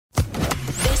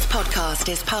podcast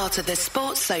is part of the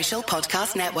Sports Social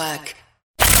Podcast Network.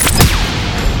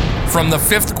 From the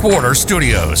Fifth Quarter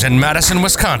Studios in Madison,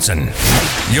 Wisconsin,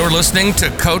 you're listening to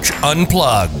Coach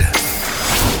Unplugged.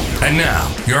 And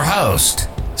now, your host,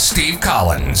 Steve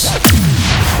Collins.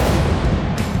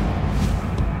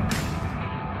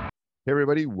 Hey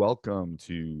everybody, welcome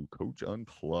to Coach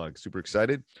Unplugged. Super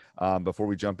excited. Before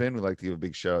we jump in, we'd like to give a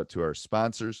big shout out to our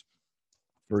sponsors.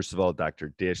 First of all,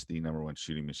 Dr. Dish, the number one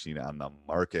shooting machine on the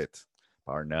market,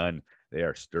 bar none. They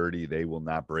are sturdy. They will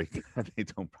not break down. They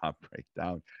don't break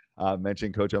down.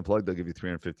 Mention Coach Unplugged. They'll give you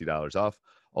 $350 off.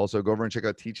 Also, go over and check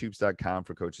out teachhoops.com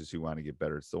for coaches who want to get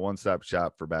better. It's the one-stop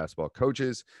shop for basketball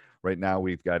coaches. Right now,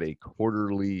 we've got a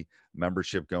quarterly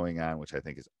membership going on, which I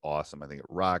think is awesome. I think it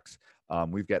rocks.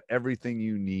 We've got everything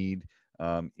you need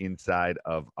inside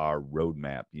of our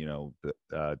roadmap. You know,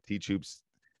 the Teach Hoops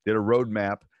did a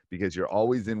roadmap because you're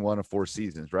always in one of four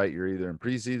seasons, right? You're either in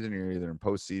preseason, you're either in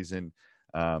postseason,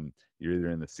 you're either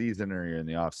in the season or you're in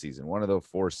the off season. One of those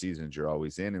four seasons you're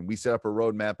always in. And we set up a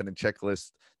roadmap and a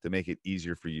checklist to make it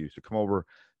easier for you. So come over,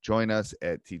 join us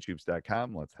at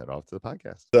teachhoops.com. Let's head off to the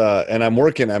podcast. And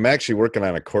I'm actually working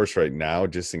on a course right now,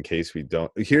 just in case we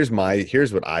don't. Here's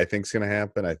what I think is going to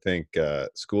happen. I think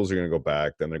schools are going to go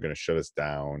back, then they're going to shut us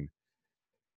down.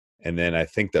 And then I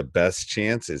think the best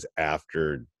chance is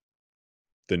after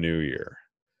the new year.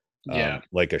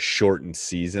 Like a shortened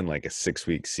season, like a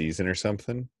 6-week season or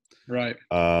something. Right.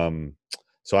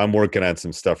 So I'm working on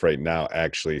some stuff right now,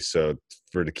 actually. So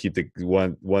to keep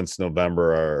once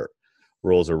November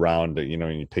rolls around, you know,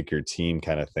 you pick your team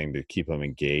kind of thing to keep them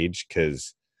engaged,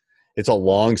 because it's a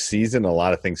long season. A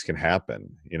lot of things can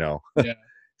happen, you know. Yeah.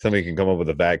 Somebody can come up with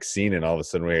a vaccine and all of a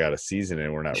sudden we got a season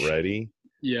and we're not ready.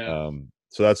 Yeah.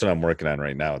 So that's what I'm working on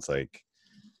right now. It's like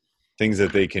things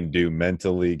that they can do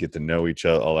mentally, get to know each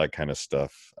other, all that kind of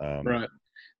stuff. Right.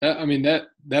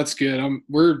 That's good.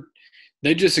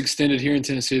 They just extended here in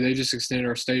Tennessee. They just extended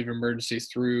our state of emergency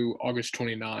through August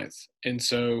 29th. And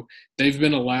so they've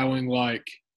been allowing like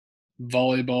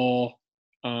volleyball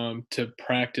to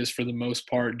practice for the most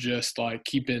part, just like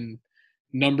keeping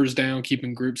numbers down,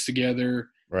 keeping groups together.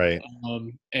 Right.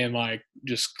 And like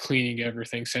just cleaning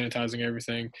everything, sanitizing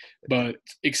everything. But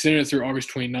extended through August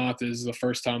 29th is the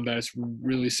first time that's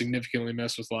really significantly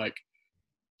messed with like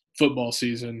football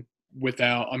season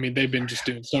they've been just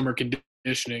doing summer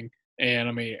conditioning. And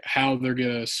I mean, how they're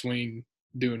going to swing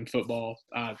doing football,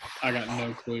 I got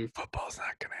no clue. Football's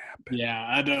not going to happen. Yeah,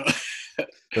 I know.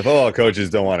 The football coaches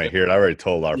don't want to hear it. I already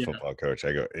told our football coach,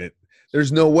 I go,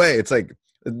 there's no way. It'd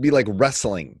be like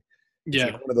wrestling. It's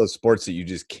like one of those sports that you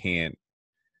just can't.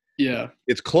 Yeah.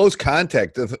 It's close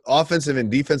contact. The offensive and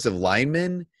defensive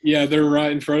linemen. Yeah, they're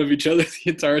right in front of each other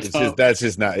the entire time. It's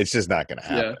just not going to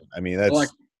happen. Yeah. I mean,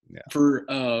 that's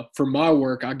for my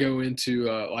work, I go into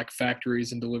like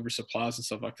factories and deliver supplies and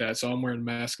stuff like that. So I'm wearing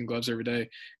masks and gloves every day.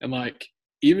 And like,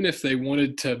 even if they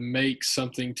wanted to make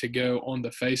something to go on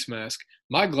the face mask,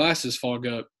 my glasses fog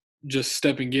up just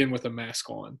stepping in with a mask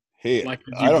on. Hey, like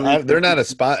they're not a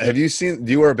spot. Have you seen?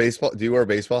 Do you wear baseball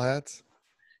hats?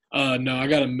 No, I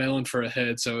got a melon for a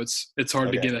head, so it's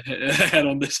hard to get a head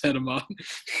on this head of mine.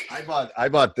 I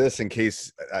bought this in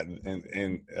case,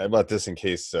 and I bought this in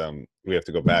case we have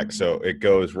to go back. So it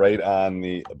goes right on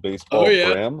the baseball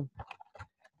brim,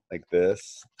 like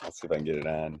this. Let's see if I can get it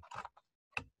on.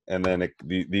 And then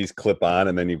these clip on,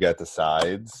 and then you've got the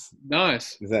sides.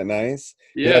 Nice. Is that nice?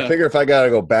 Yeah. I figure if I gotta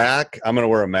go back, I'm gonna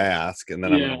wear a mask, and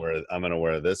then I'm gonna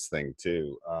wear this thing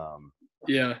too.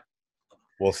 Yeah.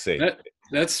 We'll see.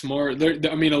 That's smart.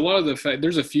 I mean, a lot of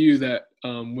there's a few that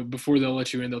before they'll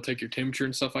let you in, they'll take your temperature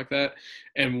and stuff like that.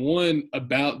 And one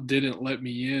didn't let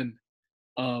me in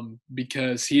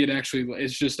because he had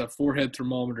it's just a forehead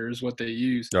thermometer is what they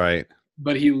use. Right.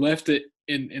 But he left it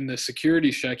in the security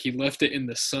check. He left it in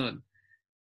the sun,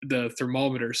 the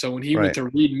thermometer. So when he went to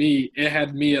read me, it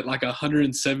had me at like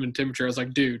 107 temperature. I was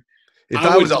like, dude. If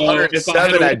I was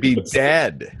 107, I'd be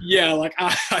dead. Yeah, like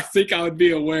I think I would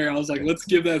be aware. I was like, let's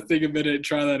give that thing a minute and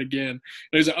try that again. And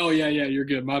he's like, oh, yeah, you're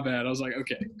good. My bad. I was like,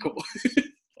 okay, cool.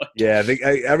 Yeah,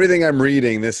 everything I'm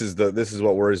reading, this is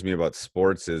what worries me about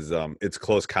sports is it's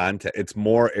close contact. It's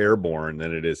more airborne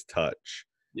than it is touch.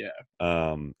 Yeah.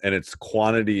 And it's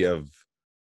quantity of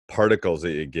particles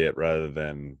that you get rather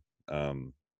than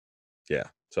So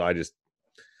I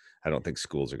don't think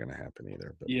schools are going to happen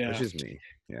either. But that's just me.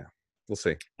 Yeah. We'll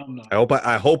see.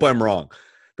 I hope I'm wrong.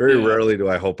 Very rarely do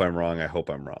I hope I'm wrong. I hope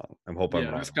I'm wrong. I'm wrong.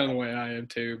 That's kind of the way I am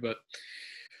too. But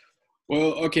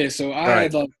well, okay. So I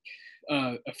had like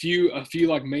a few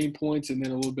like main points, and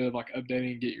then a little bit of like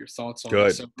updating and get your thoughts on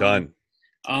Good. it. So, Done.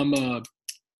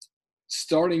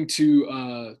 starting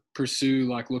to pursue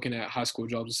like looking at high school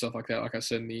jobs and stuff like that, like I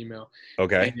said in the email.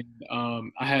 Okay.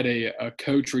 And I had a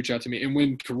coach reach out to me, and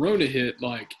when Corona hit,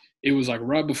 like it was like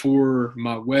right before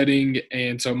my wedding,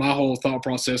 and so my whole thought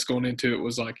process going into it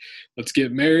was like, let's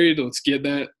get married, let's get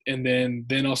that, and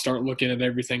then I'll start looking at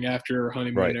everything after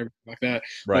honeymoon Right. and everything like that.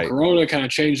 Right. Well, Corona kind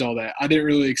of changed all that. I didn't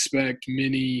really expect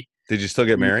many. Did you still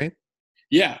get married?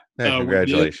 Yeah. Yeah, we did.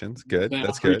 congratulations. Good. I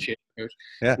That's good. appreciate it, Coach.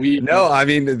 Yeah. We, No, I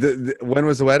mean, when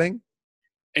was the wedding?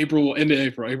 end of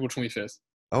April 25th.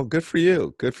 Oh, good for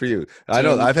you. Good for you. I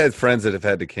know I've had friends that have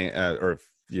had to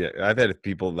I've had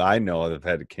people that I know that have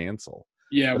had to cancel.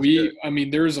 Yeah, That's good. I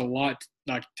mean, there's a lot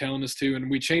like telling us to, and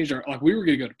we changed our, like we were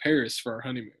going to go to Paris for our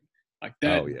honeymoon. Like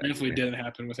that definitely didn't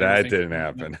happen with That everything. didn't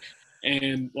happen.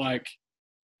 And like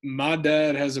my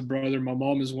dad has a brother. My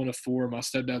mom is one of 4. My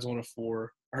stepdad's one of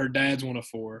 4. Her dad's one of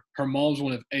 4. Her mom's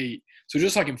one of 8. So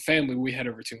just like in family, we had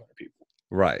over 200 people.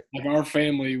 Right. Like our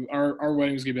family, our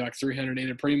wedding was gonna be like 300, and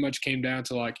it pretty much came down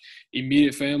to like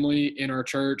immediate family in our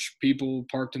church. People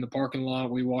parked in the parking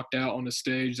lot. We walked out on the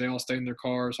stage. They all stayed in their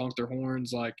cars, honked their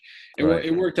horns. Like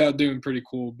it worked out doing pretty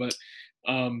cool. But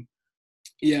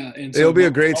yeah, and so It'll be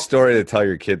a great story to tell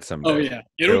your kids someday. Oh yeah,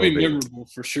 it'll be memorable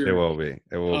for sure. It will be.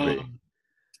 It will be.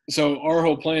 So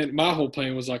my whole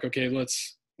plan was like, okay,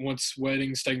 once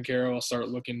wedding's taken care of, I'll start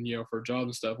looking, for jobs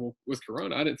and stuff. Well, with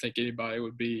Corona, I didn't think anybody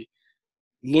would be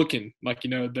looking like,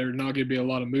 there's not going to be a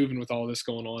lot of moving with all this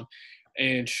going on.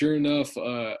 And sure enough,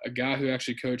 a guy who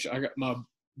actually coached, I got my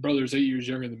brother's 8 years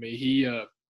younger than me.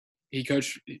 He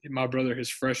coached my brother his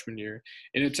freshman year,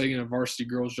 ended up taking a varsity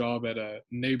girls job at a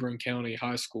neighboring county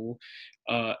high school,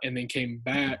 and then came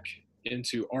back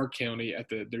into our county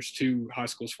there's 2 high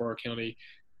schools for our county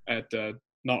at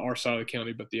not our side of the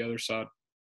county, but the other side,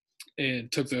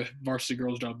 and took the varsity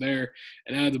girls job there.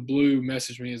 And out of the blue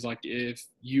messaged me, is like, if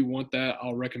you want that,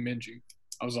 I'll recommend you.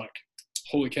 I was like,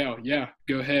 holy cow. Yeah,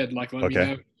 go ahead. Like, let me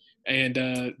know.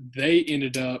 And they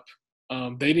ended up,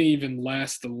 they didn't even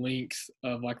last the length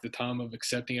of like the time of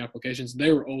accepting applications.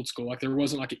 They were old school. Like there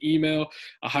wasn't like an email,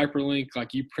 a hyperlink,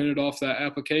 like you printed off that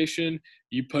application,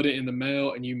 you put it in the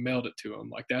mail and you mailed it to them.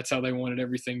 Like that's how they wanted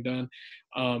everything done.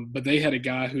 But they had a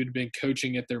guy who'd been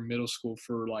coaching at their middle school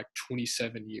for like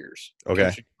 27 years.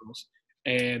 Okay.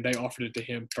 And they offered it to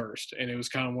him first. And it was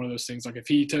kind of one of those things, like if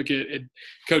he took it,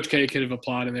 Coach K could have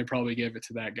applied and they probably gave it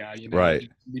to that guy, Right.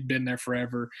 He'd been there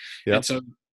forever. Yep. And so,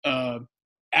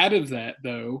 out of that,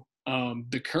 though,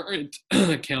 the current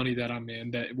county that I'm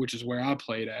in, which is where I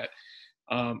played at,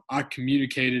 I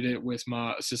communicated it with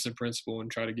my assistant principal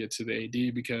and try to get to the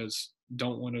AD because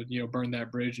don't want to, burn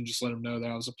that bridge and just let them know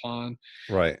that I was applying.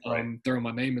 Right. Throw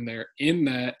my name in there. In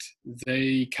that,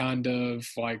 they kind of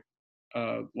like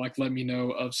let me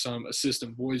know of some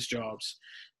assistant boys jobs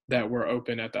that were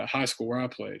open at that high school where I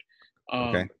played.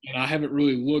 And I haven't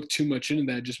really looked too much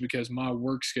into that just because my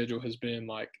work schedule has been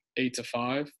like 8 to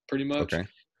 5 pretty much. Okay.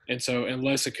 And so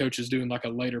unless a coach is doing like a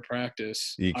later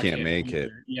practice, you can't make it.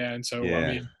 Yeah. And so,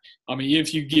 I mean,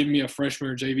 if you give me a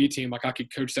freshman or JV team, like I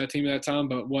could coach that team at that time,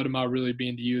 but what am I really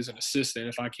being to you as an assistant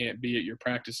if I can't be at your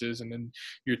practices and then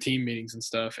your team meetings and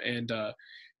stuff? And,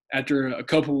 after a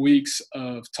couple of weeks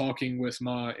of talking with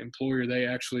my employer, they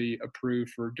actually approved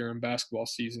for during basketball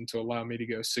season to allow me to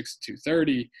go 6 to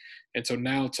 2:30. And so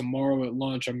now tomorrow at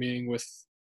lunch, I'm meeting with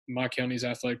my county's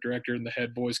athletic director and the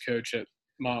head boys coach at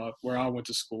where I went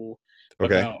to school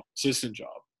about assistant job.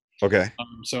 Okay.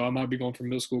 So I might be going from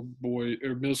middle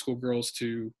school girls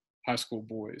to high school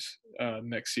boys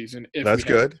next season. That's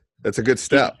good. That's a good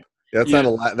step. That's not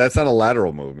a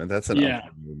lateral movement. That's an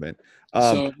upward movement.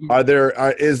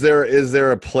 Is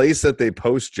there a place that they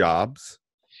post jobs?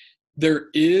 There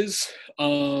is.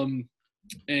 And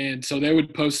so they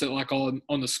would post it like on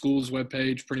the school's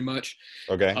webpage pretty much.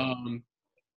 Okay.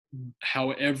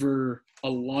 However, a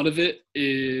lot of it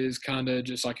is kind of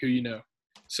just like who you know.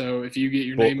 So if you get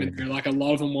your name in there, like a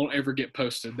lot of them won't ever get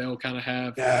posted. They'll kind of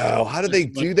have. No, how do they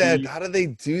do that? How do they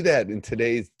do that in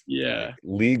today's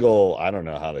legal? I don't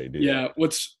know how they do. Yeah,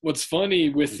 what's funny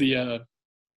with the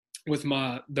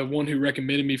one who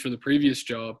recommended me for the previous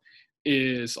job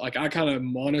is like I kind of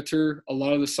monitor a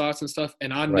lot of the sites and stuff,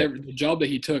 and the job that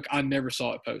he took, I never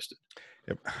saw it posted.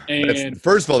 Yep. And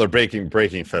first of all, they're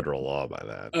breaking federal law by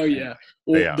that. Oh yeah.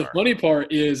 Well, the funny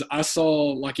part is I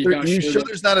saw like you sure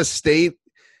there's not a state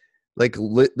like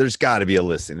there's got to be a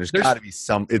listing. There's got to be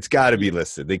some. It's got to be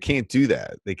listed. They can't do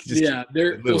that. They just can't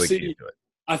do it.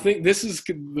 I think this is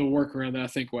the workaround that I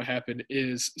think what happened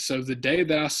is, so the day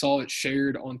that I saw it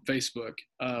shared on Facebook,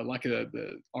 like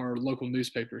our local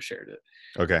newspaper shared it.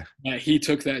 Okay. He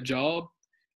took that job.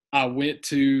 I went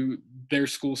to their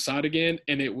school site again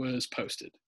and it was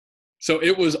posted. So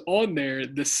it was on there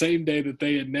the same day that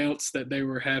they announced that they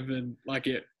were having like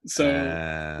it. So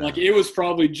like it was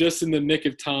probably just in the nick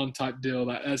of time type deal.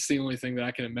 That's the only thing that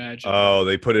I can imagine. Oh,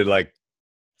 they put it like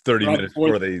 30 Right minutes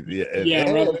before- before they. yeah,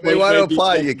 Hey, right if before they want to they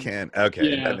apply, do you something. can. Okay,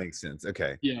 Yeah. that makes sense.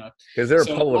 Okay, Yeah. because they're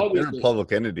So a public. They're a obviously-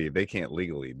 public entity. They can't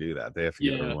legally do that. They have to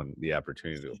give Yeah. everyone the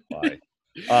opportunity to apply.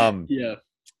 Yeah.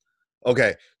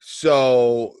 Okay,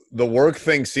 so the work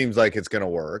thing seems like it's going to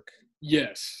work.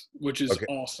 Yes, which is Okay.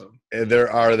 awesome. And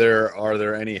are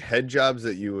there any head jobs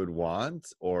that you would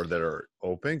want or that are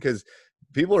open? Because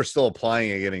people are still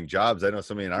applying and getting jobs. I know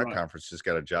somebody in our Right. conference just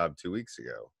got a job 2 weeks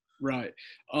ago. Right.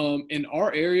 In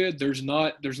our area, there's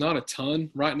not a ton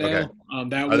right now. Okay.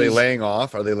 That Are they was laying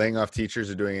off? Are they laying off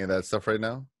teachers or doing any of that stuff right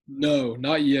now? no,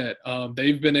 not yet.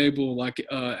 They've been able,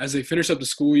 as they finish up the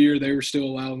school year, they were still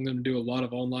allowing them to do a lot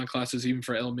of online classes, even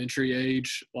for elementary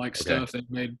age stuff.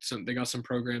 They got some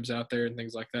programs out there and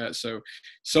things like that.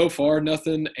 So far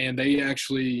nothing. And they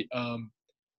actually,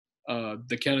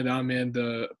 the county that I'm in,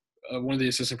 one of the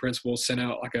assistant principals sent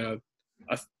out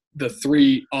the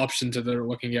 3 options that they're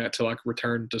looking at to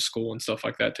return to school and stuff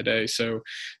like that today. So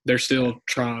they're still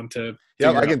trying to.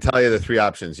 Yeah, I figure can tell you the 3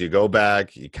 options. You go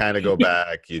back, you kind of go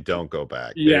back, you don't go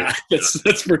back. Yeah,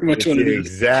 that's pretty much It's what it the is.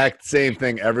 exact same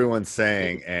thing everyone's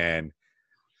saying, and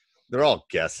they're all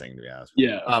guessing, to be honest.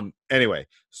 Yeah. Anyway,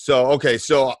 so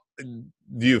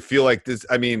do you feel like this?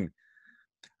 I mean,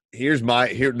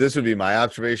 this would be my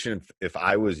observation. If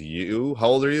I was you, how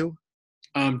old are you?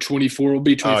 I'm 24. Will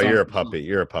be 25. Oh, you're a puppy.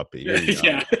 You're a puppy. You're young.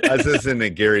 Yeah. I was listening to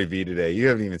Gary Vee today. You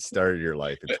haven't even started your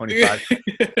life at 25.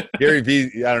 Gary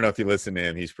Vee, I don't know if you listen to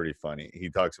him. He's pretty funny. He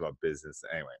talks about business.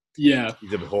 Anyway, Yeah.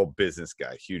 he's a whole business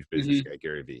guy, huge business guy,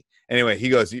 Gary Vee. Anyway, he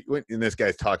goes, and this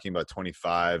guy's talking about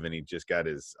 25, and he just got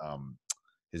his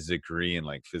degree in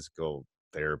physical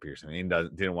therapy or something. He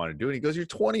didn't want to do it. He goes, "You're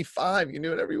 25. You can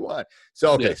do whatever you want."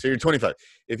 So okay, so you're 25.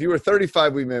 If you were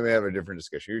 35, we may have a different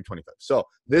discussion. You're 25. So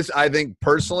this, I think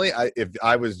personally, if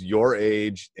I was your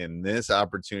age in this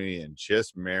opportunity and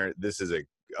just married, this is an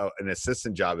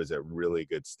assistant job is a really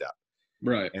good step.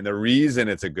 Right. And the reason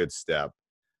it's a good step.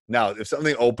 Now, if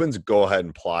something opens, go ahead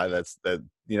and apply. That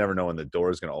you never know when the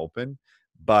door is going to open.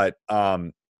 But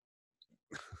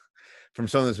from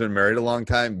someone that's been married a long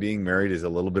time, being married is a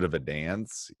little bit of a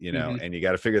dance, and you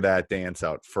got to figure that dance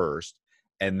out first.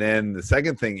 And then the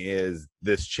second thing is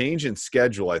this change in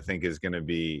schedule, I think, is going to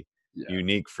be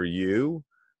unique for you.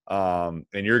 And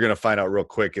you're going to find out real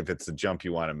quick if it's a jump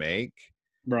you want to make.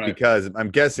 Right. Because I'm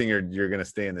guessing you're going to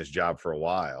stay in this job for a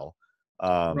while,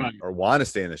 Right. or want to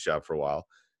stay in this job for a while.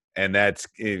 And if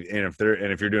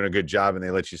you're doing a good job and they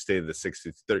let you stay to the 6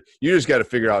 to 30, you just got to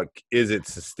figure out, is it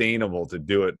sustainable to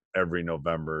do it every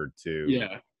November to,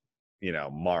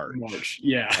 March.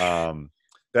 Yeah.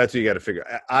 That's what you got to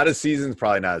figure out. Of season is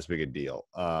probably not as big a deal.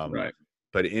 Right.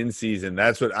 But in season,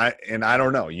 that's what I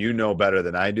don't know, better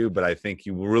than I do, but I think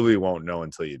you really won't know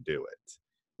until you do it.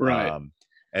 Right.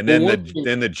 And then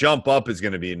the jump up is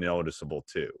going to be noticeable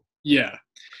too. Yeah.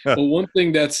 Well, one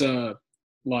thing that's an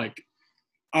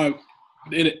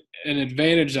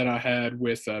advantage that I had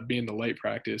with being the late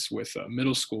practice with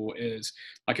middle school is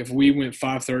if we went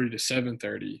 5:30 to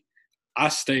 7:30, I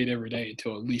stayed every day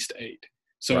until at least 8.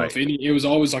 So Right. it was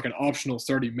always an optional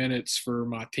 30 minutes for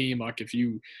my team. If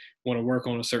you want to work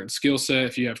on a certain skill set,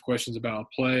 if you have questions about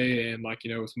play, and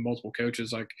with multiple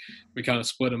coaches, we kind of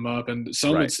split them up, and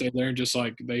some Right. would stay there and just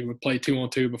they would play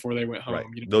 2-on-2 before they went home.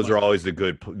 Right. Those are always the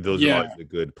good. Those are always the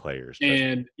good players.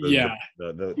 And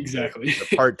exactly.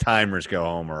 The part timers go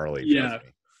home early. Yeah.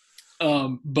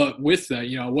 But with that,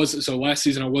 last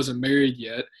season I wasn't married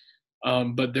yet.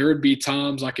 But there would be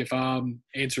times if I'm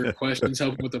answering questions,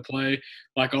 helping with the play,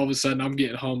 all of a sudden I'm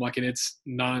getting home and it's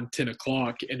 9-10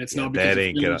 o'clock, and it's not because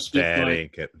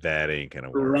that ain't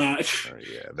gonna work. Right.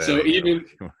 So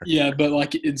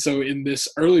so in this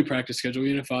early practice schedule,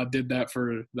 even if I did that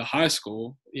for the high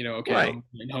school, Right. I'm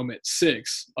getting home at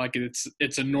 6.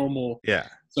 It's a normal. Yeah.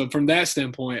 So from that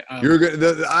standpoint, You're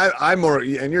good. I'm more,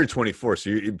 and you're 24.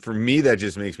 So for me, that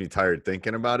just makes me tired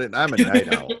thinking about it. And I'm a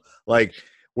night owl.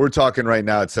 We're talking right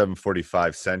now at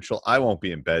 7:45 Central. I won't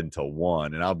be in bed until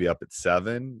 1, and I'll be up at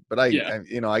 7. But I get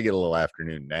a little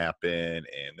afternoon nap in, and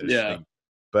there's things,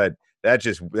 but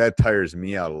that tires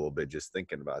me out a little bit just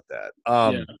thinking about that.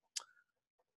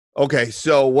 Okay,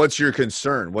 so what's your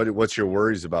concern? What's your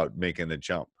worries about making the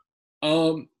jump?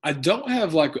 I don't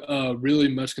have really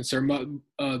much concern.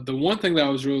 The one thing that I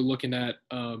was really looking at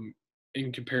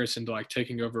in comparison to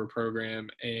taking over a program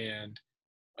and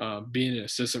being an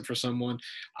assistant for someone,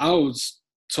 I was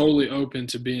totally open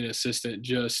to being an assistant,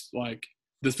 just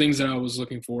the things that I was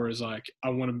looking for is like I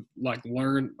want to like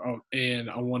learn and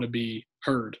I want to be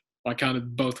heard, like kind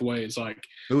of both ways. Like,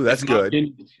 Ooh, that's good.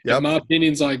 If my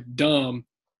opinion's like dumb,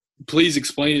 please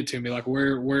explain it to me. Like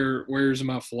where's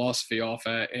my philosophy off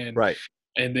at? And Right.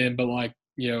 And then, but like,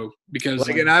 because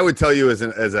and I would tell you as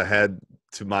a head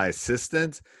to my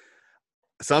assistant,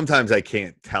 sometimes I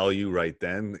can't tell you right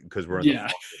then because we're in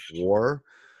the war,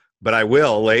 but I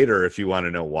will later if you want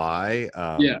to know why.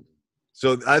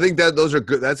 So I think that those are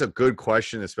good. That's a good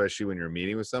question, especially when you're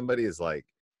meeting with somebody. Is like,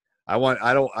 I want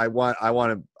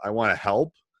to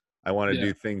help. I want to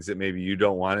do things that maybe you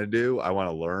don't want to do. I want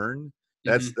to learn.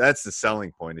 That's the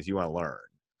selling point. Is you want to learn.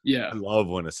 Yeah, I love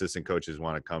when assistant coaches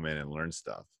want to come in and learn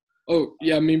stuff. Oh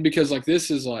yeah, I mean because like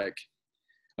this is like,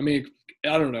 I mean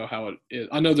I don't know how it is.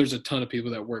 I know there's a ton of people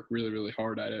that work really, really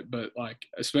hard at it, but like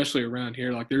especially around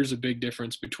here, like there's a big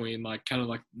difference between like kind of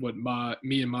like what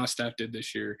me and my staff did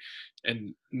this year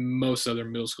and most other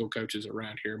middle school coaches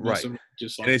around here. Most of them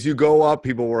just like, and as you go up,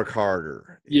 people work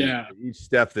harder. Yeah. Each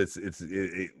step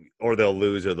or they'll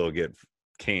lose or they'll get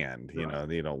canned. You know,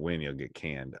 you don't win, you'll get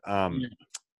canned.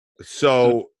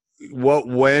 So what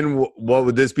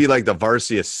would this be like the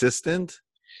varsity assistant?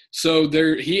 So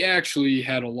he actually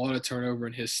had a lot of turnover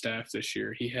in his staff this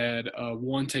year. He had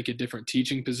one take a different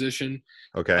teaching position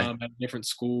at a different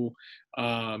school.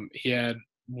 He had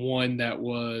one that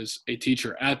was a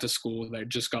teacher at the school that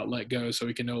just got let go, so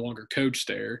he can no longer coach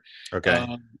there.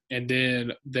 And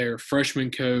then their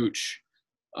freshman coach,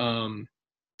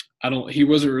 he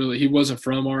wasn't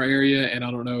from our area, and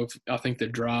I think the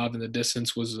drive and the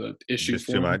distance was an issue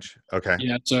for him. Too much. Okay.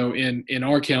 Yeah. So in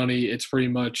our county, it's pretty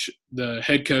much the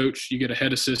head coach, you get a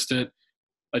head assistant,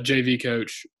 a JV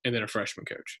coach, and then a freshman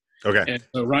coach. Okay. And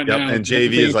so now, and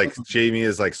JV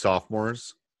is like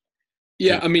sophomores.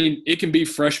 Yeah, I mean it can be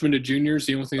freshmen to juniors.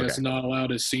 The only thing that's not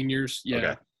allowed is seniors.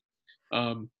 Yeah.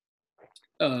 Okay.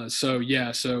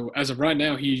 So as of right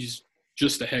now, he's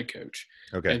just a head coach.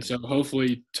 Okay. And so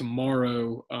hopefully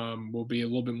tomorrow will be a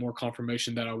little bit more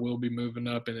confirmation that I will be moving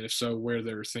up, and if so, where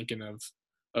they're thinking of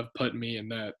putting me in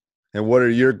that. And what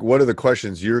are the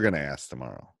questions you're going to ask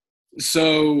tomorrow?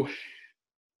 So,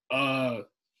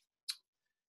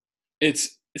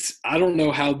 it's I don't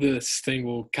know how this thing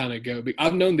will kind of go.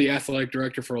 I've known the athletic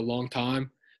director for a long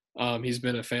time. He's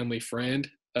been a family friend,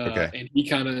 and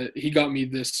he got me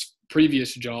this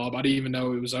previous job. I didn't even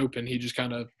know it was open. He just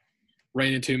kind of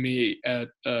ran into me at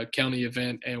a county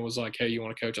event and was like, "Hey, you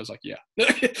want to coach?" I was like, "Yeah."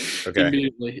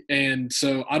 Immediately. And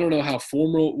so I don't know how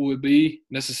formal it would be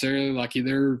necessarily. Like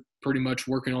they're pretty much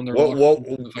working on their.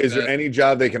 Is there any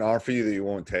job they can offer you that you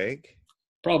won't take?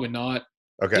 Probably not.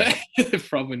 Okay.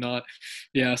 Probably not.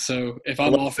 Yeah. So if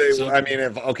I'm offered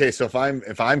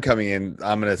if I'm coming in,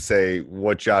 I'm going to say,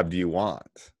 what job do you want?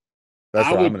 That's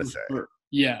what I'm going to say.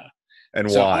 Yeah. And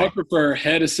why? I prefer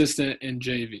head assistant and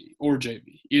JV,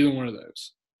 either one of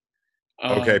those.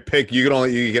 Okay. Pick. You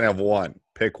can have one.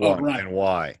 Pick one. Right. And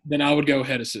why? Then I would go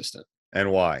head assistant.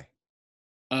 And why?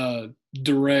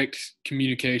 Direct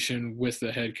communication with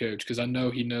the head coach, because I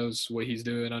know he knows what he's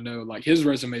doing. I know like his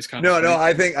resume is kind of. No.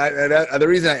 I think the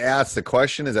reason I asked the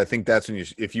question is I think that's when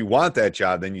if you want that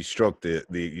job, then you stroke the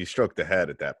head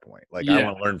at that point. Like I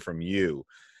want to learn from you.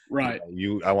 Right.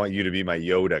 I want you to be my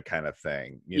Yoda kind of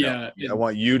thing. I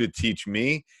want you to teach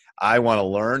me. I want to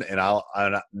learn, and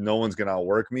no one's going to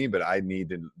outwork me, but I need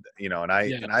to, and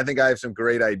I think I have some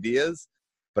great ideas,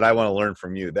 but I want to learn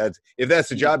from you. If that's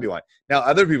the job you want. Now,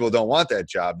 other people don't want that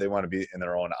job. They want to be in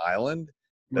their own island.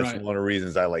 That's one of the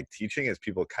reasons I like teaching is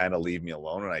people kind of leave me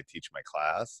alone when I teach my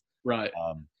class. Right.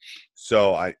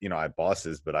 So I have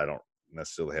bosses, but I don't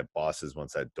necessarily have bosses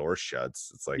once that door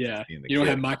shuts. It's like you don't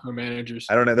have micromanagers.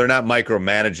 I don't know. They're not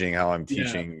micromanaging how I'm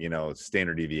teaching,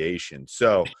 standard deviation.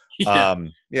 So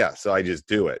so I just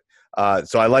do it.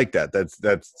 So I like that.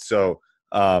 That's so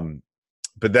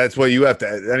but that's what you have to,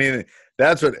 I mean,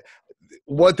 that's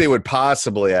what they would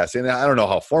possibly ask. And I don't know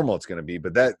how formal it's going to be,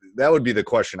 but that would be the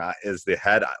question is the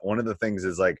head. One of the things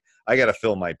is like, I got to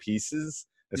fill my pieces,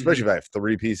 especially if I have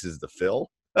 3 pieces to fill.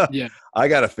 I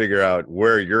got to figure out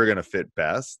where you're going to fit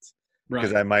best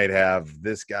because I might have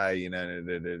this guy,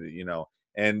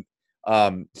 and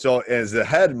so as the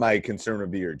head, my concern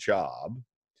would be your job.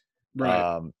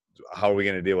 Right. How are we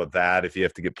going to deal with that if you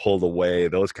have to get pulled away,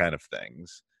 those kind of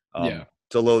things.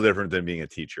 It's a little different than being a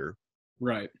teacher.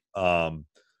 Right.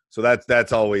 So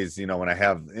that's always, when I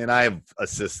have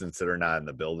assistants that are not in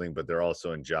the building, but they're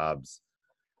also in jobs.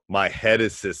 My head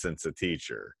assistant's a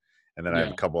teacher. And then I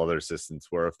have a couple other assistants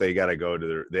where if they got to go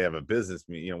to they have a business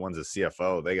meeting, one's a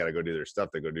CFO, they got to go do their stuff.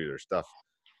 They go do their stuff.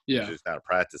 Yeah. It's just not a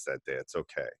practice that day. It's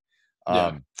okay.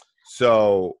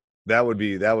 So that would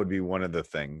be one of the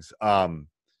things.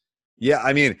 Yeah,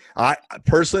 I mean, I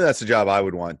personally, that's a job I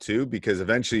would want too, because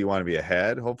eventually you want to be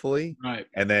ahead, hopefully, Right.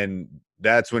 and then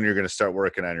that's when you're going to start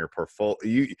working on your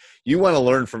portfolio. You want to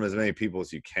learn from as many people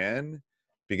as you can,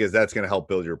 because that's going to help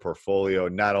build your portfolio,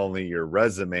 not only your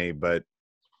resume, but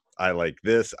I like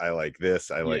this, I like this,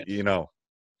 I like,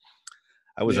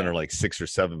 I was under like 6 or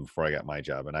 7 before I got my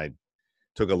job, and I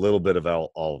took a little bit of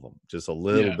all of them, just a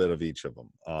little bit of each of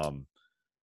them.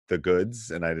 The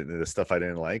goods, and the stuff I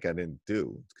didn't like, I didn't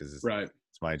do, because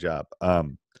it's my job.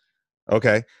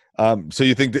 Okay. So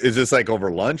you think, is this like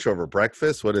over lunch, over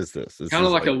breakfast? What is this? Kind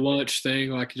of like a lunch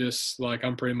thing, like just like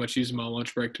I'm pretty much using my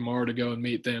lunch break tomorrow to go and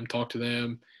meet them, talk to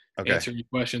them, answer any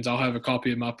questions. I'll have a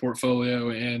copy of my portfolio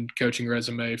and coaching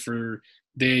resume for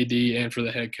the AD and for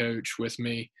the head coach with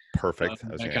me. Perfect. I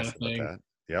was that kind of thing. that.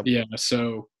 Yep. Yeah.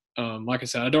 So, like I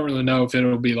said, I don't really know if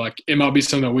it'll be like, it might be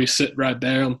something that we sit right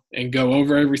down and go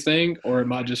over everything, or it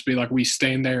might just be like we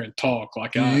stand there and talk.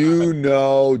 Like, do you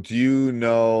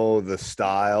know the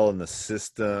style and the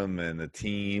system and the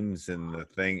teams and the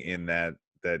thing in that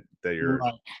you're,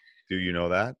 do you know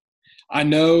that? I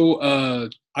know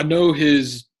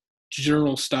his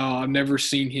general style. I've never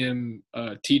seen him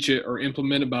teach it or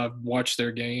implement it, but I've watched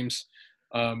their games.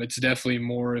 It's definitely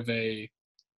more of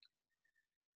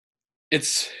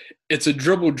it's a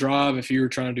dribble drive. If you were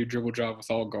trying to do dribble drive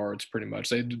with all guards, pretty much,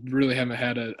 they really haven't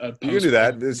had a you can do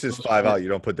that. It's just 5 out. You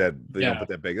don't put that. You don't put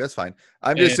that big. That's fine.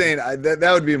 I'm just saying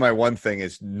that would be my one thing,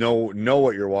 is know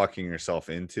what you're walking yourself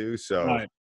into. So,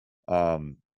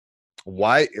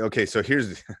 why? Okay, so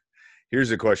here's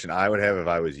the question I would have if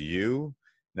I was you.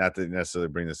 Not to necessarily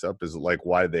bring this up, is like,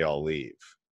 why did they all leave?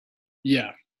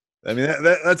 Yeah. I mean,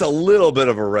 that's a little bit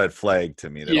of a red flag to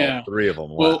me that all 3 of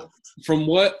them left. From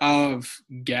what I've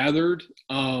gathered,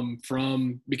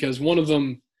 because one of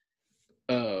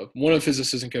his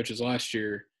assistant coaches last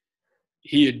year,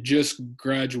 he had just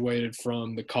graduated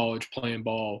from the college playing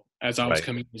ball as I was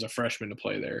coming as a freshman to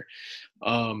play there.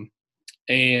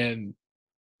 And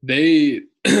they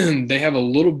have a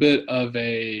little bit of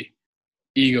a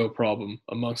ego problem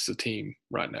amongst the team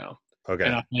right now. Okay.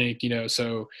 And I think,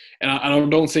 I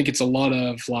don't think it's a lot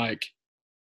of like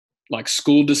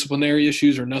school disciplinary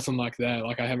issues or nothing like that.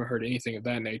 Like, I haven't heard anything of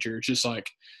that nature. It's just like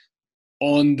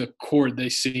on the court, they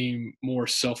seem more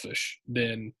selfish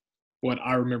than what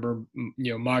I remember,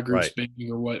 my group's being,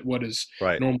 or what is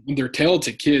normal. They're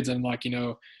talented kids. And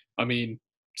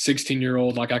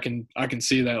 16-year-old, like I can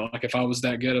see that. Like, if I was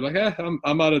that good, I'm like,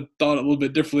 I might have thought a little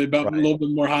bit differently about a little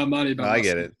bit more high-minded about I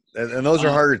get it. And those are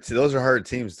hard. Those are hard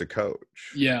teams to coach.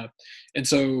 Yeah. And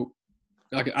so,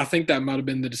 I think that might have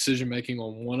been the decision making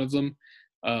on one of them.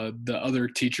 The other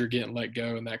teacher getting let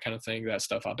go and that kind of thing. That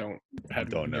stuff I don't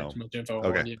know too much info on.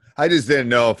 Okay. I just didn't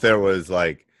know if there was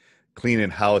like cleaning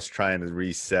house, trying to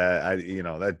reset.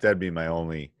 That'd be my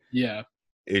only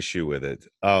issue with it.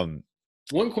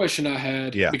 One question I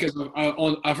had, because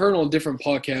I've heard on different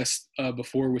podcasts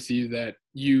before with you that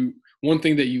one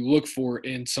thing that you look for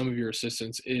in some of your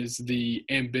assistants is the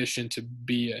ambition to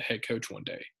be a head coach one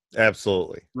day.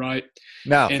 Absolutely. Right.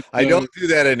 Now, I don't do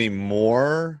that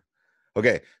anymore.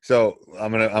 Okay, so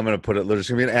I'm gonna put it. There's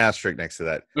gonna be an asterisk next to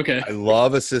that. Okay. I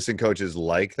love assistant coaches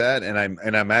like that, and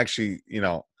I'm actually,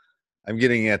 I'm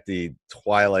getting at the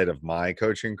twilight of my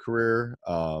coaching career,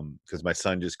 because my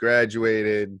son just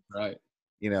graduated. Right.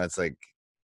 It's like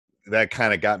that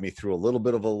kind of got me through a little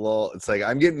bit of a lull. It's like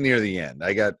I'm getting near the end.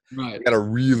 I got a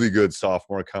really good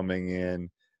sophomore coming in,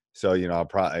 so I'll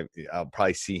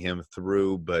probably see him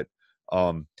through. But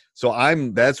so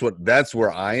that's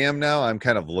where I am now. I'm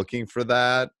kind of looking for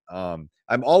that. I'm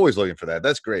always looking for that.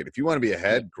 That's great. If you want to be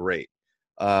ahead, great.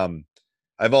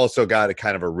 I've also got a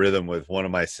kind of a rhythm with one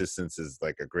of my assistants is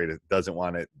like doesn't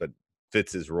want it, but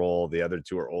fits his role. The other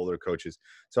 2 are older coaches.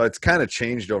 So it's kind of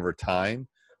changed over time.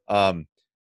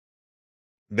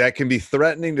 That can be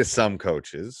threatening to some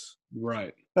coaches.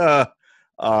 Right. It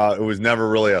was never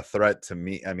really a threat to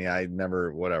me. I mean, I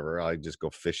just go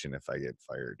fishing if I get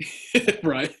fired.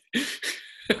 Right.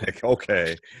 Like,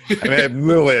 okay. I mean, I'm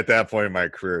literally at that point in my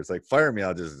career. It's like, fire me.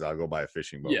 I'll go buy a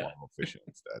fishing boat. I'll go fishing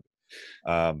instead.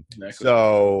 Exactly.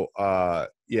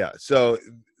 So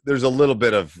there's a little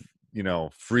bit of,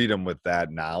 freedom with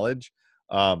that knowledge.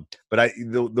 But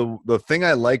the thing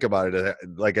I like about it,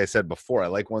 like I said before, I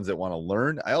like ones that want to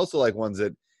learn. I also like ones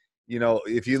that,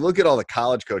 if you look at all the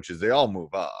college coaches, they all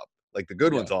move up. Like the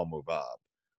good ones all move up.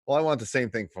 Well, I want the same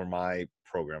thing for my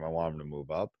program. I want them to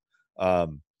move up.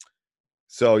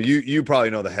 So you probably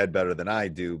know the head better than I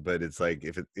do, but it's like,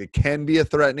 if it can be a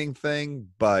threatening thing,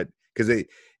 but because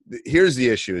here's the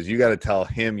issue is you got to tell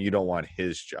him you don't want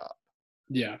his job.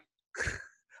 Yeah.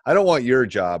 I don't want your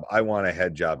job. I want a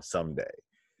head job someday.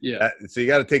 Yeah. So you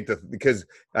got to take because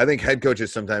I think head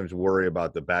coaches sometimes worry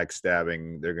about the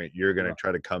backstabbing. You're going to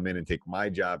try to come in and take my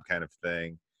job kind of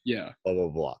thing. Yeah. Blah, blah,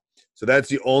 blah. So that's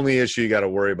the only issue you got to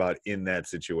worry about in that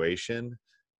situation.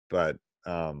 But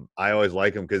I always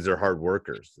like them because they're hard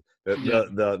workers.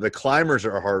 The climbers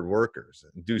are hard workers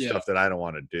and do stuff that I don't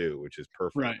want to do, which is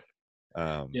perfect. Right.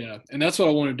 And that's what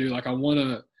I want to do. Like, I want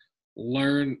to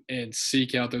learn and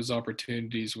seek out those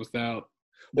opportunities without.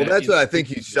 Well, that's what I think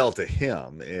you sell to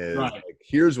him is like,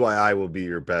 here's why I will be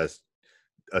your best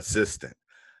assistant.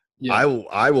 Yeah.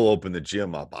 I will open the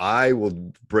gym up. I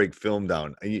will break film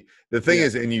down. The thing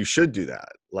is, and you should do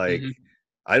that. Like,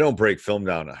 I don't break film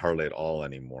down hardly at all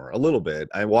anymore. A little bit.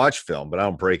 I watch film, but I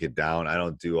don't break it down. I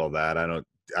don't do all that. I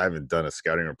haven't done a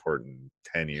scouting report in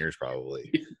 10 years probably.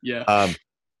 Yeah. I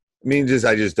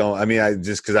just don't.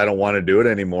 Because I don't want to do it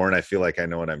anymore, and I feel like I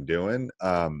know what I'm doing.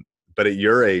 But at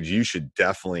your age, you should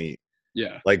definitely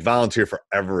like volunteer for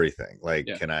everything. Like,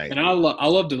 can I? And I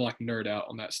love to like nerd out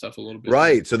on that stuff a little bit.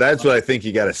 Right. So that's what I think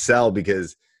you got to sell,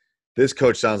 because this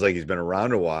coach sounds like he's been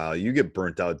around a while. You get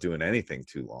burnt out doing anything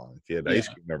too long. If you had ice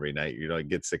cream every night, you don't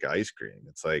get sick of ice cream.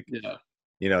 It's like,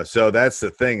 so that's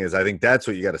the thing is I think that's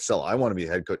what you got to sell. I want to be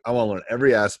a head coach. I want to learn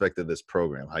every aspect of this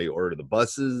program, how you order the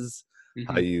buses,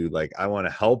 how you I want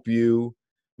to help you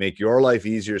make your life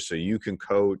easier so you can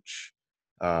coach.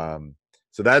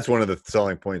 So that's one of the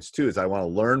selling points too, is I want to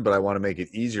learn, but I want to make it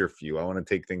easier for you. I want to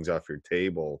take things off your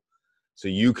table so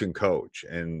you can coach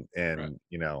and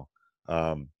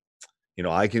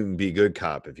I can be good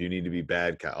cop if you need to be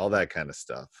bad cop, all that kind of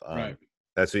stuff.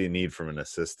 That's what you need from an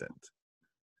assistant.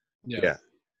 Yeah.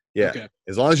 Okay.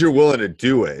 As long as you're willing to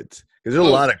do it, because there's a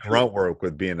lot of grunt work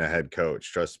with being a head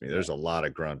coach. Trust me, there's a lot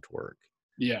of grunt work.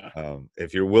 Yeah.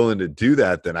 If you're willing to do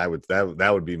that, then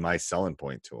that would be my selling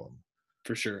point to them.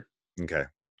 For sure. Okay.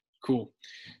 Cool.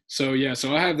 So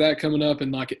I have that coming up,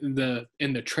 and like in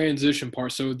the transition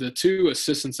part. So the two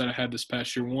assistants that I had this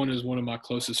past year, one is one of my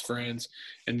closest friends,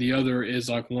 and the other is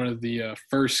like one of the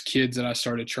first kids that I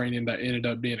started training that ended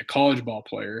up being a college ball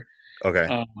player.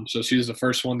 Okay. So she was the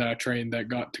first one that I trained that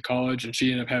got to college, and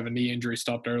she ended up having a knee injury,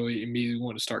 stopped early, immediately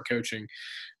wanted to start coaching.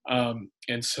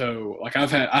 And so like I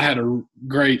had a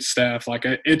great staff. Like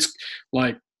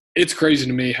it's crazy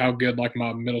to me how good like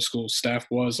my middle school staff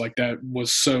was. Like that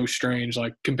was so strange,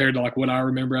 like compared to like what I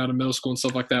remember out of middle school and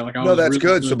stuff like that. Like no, that's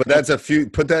really good. So, but that's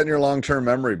put that in your long-term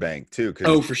memory bank too.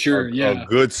 For sure. A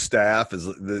good staff is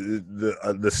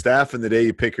the staff and the day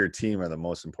you pick your team are the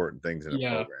most important things in a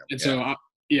program. And so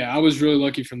I was really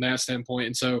lucky from that standpoint.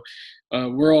 And so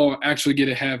we're all actually going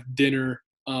to have dinner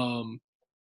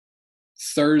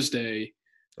Thursday.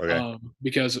 Okay.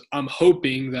 Because I'm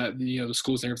hoping that the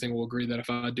schools and everything will agree that if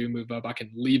I do move up, I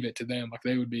can leave it to them. Like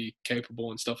they would be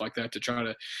capable and stuff like that to try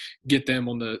to get them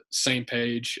on the same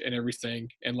page and everything,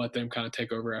 and let them kind of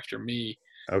take over after me.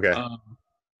 Okay.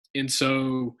 And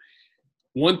so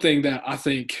one thing that I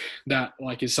think that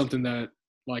like is something that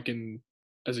like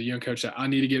as a young coach that I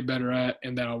need to get better at,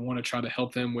 and that I want to try to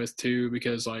help them with too,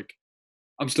 because like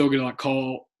I'm still gonna like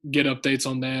get updates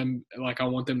on them. Like I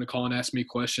want them to call and ask me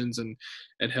questions and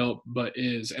help,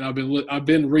 and I've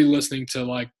been re-listening to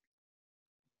like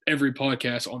every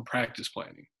podcast on practice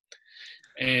planning.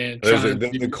 And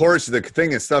the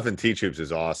thing is stuff in Teach-Hoops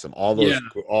is awesome. All those,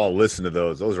 all listen to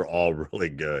those. Those are all really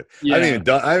good. Yeah. I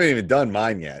haven't even done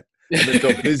mine yet. I've been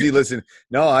so busy listening.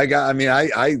 No, I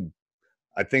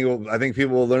think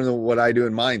people will learn what I do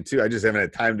in mine too. I just haven't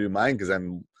had time to do mine because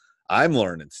I'm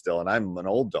learning still, and I'm an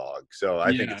old dog. So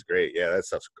I think it's great. Yeah, that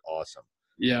stuff's awesome.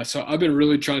 Yeah, so I've been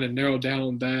really trying to narrow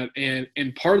down that.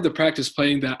 And part of the practice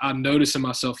playing that I noticed in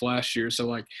myself last year, so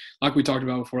like we talked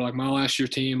about before, like my last year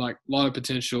team, like a lot of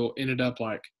potential, ended up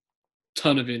like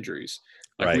ton of injuries.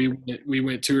 Like we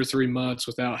went 2 or 3 months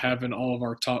without having all of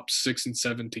our top 6 and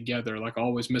 7 together, like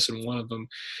always missing one of them,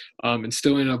 and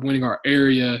still ended up winning our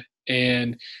area.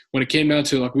 And when it came down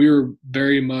to like, we were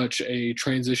very much a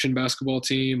transition basketball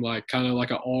team, like kind of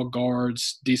like an all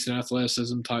guards, decent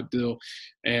athleticism type deal,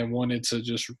 and wanted to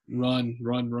just run.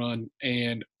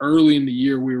 And early in the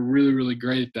year, we were really, really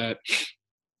great at that.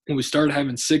 When we started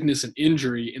having sickness and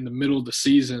injury in the middle of the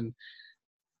season,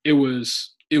 it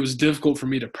was difficult for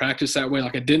me to practice that way.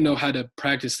 Like I didn't know how to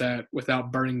practice that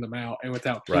without burning them out and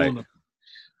without killing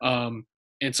them.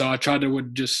 And so I tried to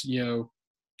just,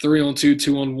 3-on-2,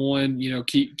 2-on-1,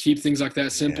 keep things like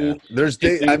that simple. Yeah. There's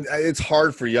days it's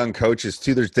hard for young coaches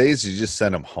too. There's days you just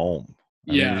send them home.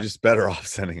 I mean, you're just better off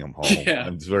sending them home. Yeah.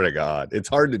 I swear to God, it's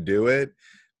hard to do it,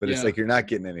 but it's like you're not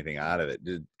getting anything out of it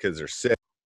because they're sick.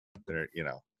 They're,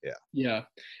 Yeah.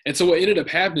 And so what ended up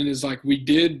happening is like we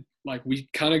did like we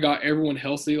kind of got everyone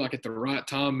healthy, like at the right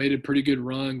time, made a pretty good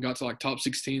run, got to like top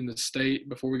 16 in the state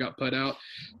before we got put out.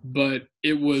 But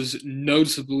it was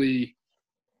noticeably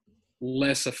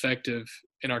less effective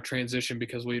in our transition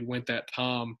because we had went that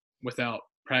time without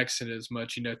practicing as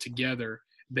much, together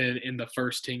than in the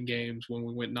first 10 games when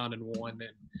we went 9-1 and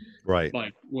Right.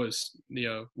 like was,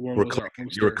 You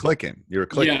were clicking.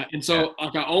 Yeah. And so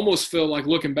like, I almost feel like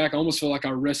looking back, I almost feel like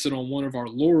I rested on one of our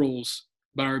laurels,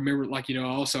 but I remember like, I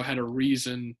also had a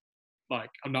reason, like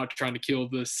I'm not trying to kill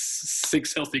the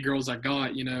 6 healthy girls I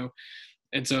got,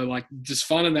 and so like just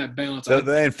finding that balance. And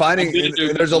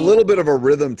there's a little bit of a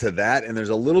rhythm to that. And there's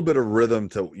a little bit of rhythm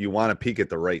to, you want to peak at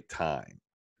the right time.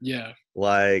 Yeah.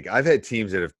 Like I've had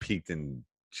teams that have peaked in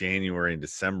January and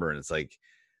December, and it's like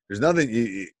there's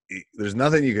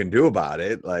nothing you can do about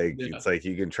it. Like It's like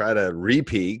you can try to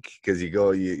re-peak because you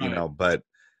go but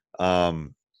to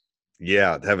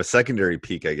have a secondary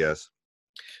peak, I guess.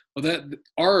 Well, that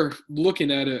our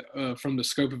looking at it from the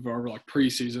scope of our like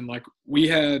preseason, like we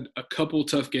had a couple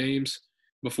tough games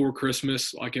before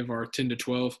Christmas, like of our 10 to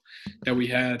 12 that we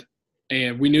had,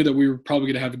 and we knew that we were probably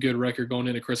going to have a good record going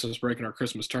into Christmas break in our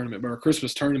Christmas tournament. But our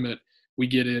Christmas tournament we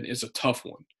get in is a tough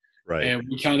one, right? And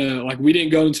we kind of like we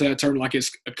didn't go into that tournament like it's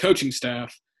a coaching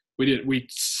staff. We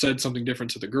said something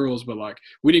different to the girls, but like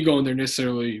we didn't go in there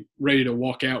necessarily ready to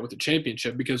walk out with the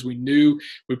championship because we knew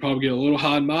we'd probably get a little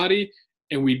high and mighty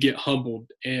and we'd get humbled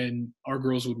and our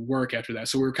girls would work after that.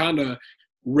 So we were kind of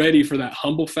ready for that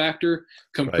humble factor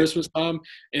come Christmas time.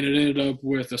 And it ended up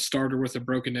with a starter with a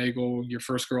broken ankle, your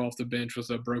first girl off the bench with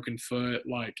a broken foot,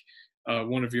 like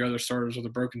one of your other starters with a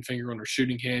broken finger on her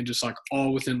shooting hand, just like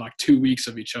all within like 2 weeks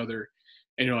of each other.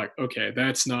 And you're like, okay,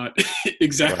 that's not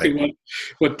exactly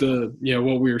what the,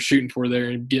 what we were shooting for there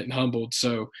and getting humbled.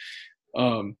 So,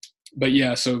 but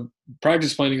yeah, so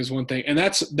practice planning is one thing. And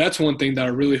that's one thing that I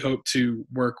really hope to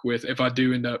work with if I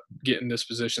do end up getting this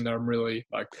position that I'm really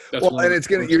like. That's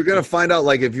and you're going to find out,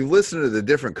 like, if you listen to the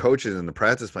different coaches in the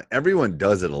practice plan, everyone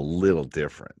does it a little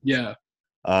different. Yeah.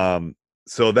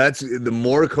 So that's the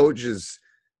more coaches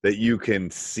that you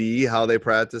can see how they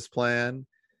practice plan,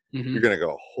 you're going to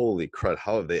go, holy crud,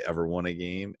 how have they ever won a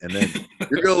game? And then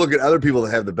you're going to look at other people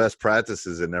that have the best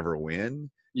practices and never win.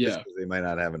 Yeah. They might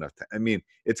not have enough time. I mean,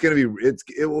 it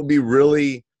will be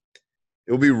really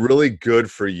good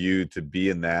for you to be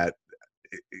in that.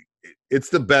 It's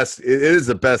the best. It is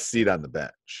the best seat on the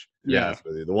bench. Yeah.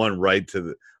 The one right of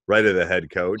the head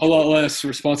coach. A lot less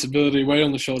responsibility, weight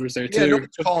on the shoulders there too. Yeah,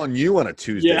 nobody's calling you on a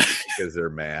Tuesday because they're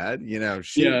mad. You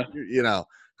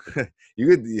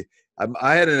could.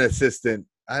 I had an assistant.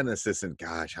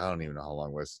 Gosh, I don't even know how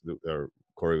long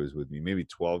Corey was with me. Maybe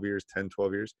 12 years.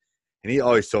 And he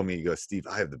always told me, he goes, Steve,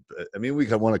 we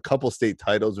won a couple state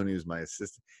titles when he was my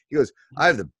assistant. He goes, I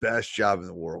have the best job in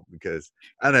the world because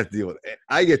I don't have to deal with it.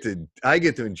 I get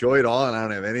to enjoy it all and I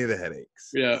don't have any of the headaches.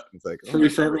 Yeah. It's like free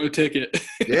front row ticket.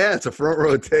 Yeah, it's a front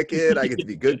row ticket. I get to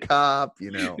be good cop,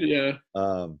 Yeah.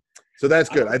 So that's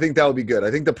good. I think that will be good. I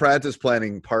think the practice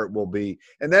planning part will be,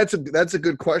 and that's a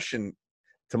good question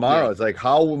tomorrow. Yeah. It's like,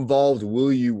 how involved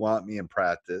will you want me in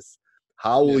practice?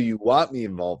 How will you want me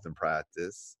involved in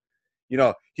practice?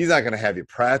 He's not going to have you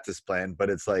practice plan, but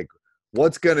it's like,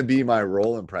 what's going to be my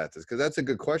role in practice? Because that's a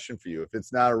good question for you. If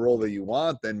it's not a role that you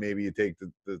want, then maybe you take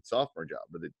the sophomore job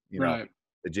or the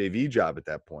JV job at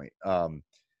that point.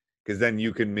 Because then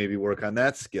you can maybe work on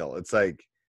that skill. It's like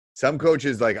some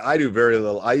coaches, like I do very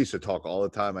little. I used to talk all the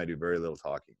time. I do very little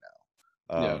talking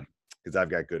now because I've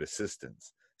got good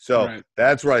assistants. So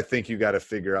that's where I think you got to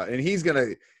figure out. And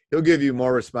he'll give you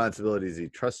more responsibilities. He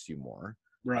trusts you more.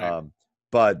 Right.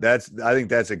 But I think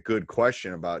that's a good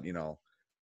question about,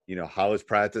 how is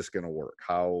practice going to work?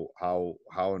 How,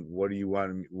 and what do you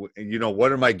want?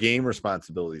 What are my game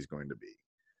responsibilities going to be?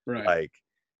 Right. Like,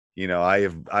 I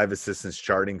have assistants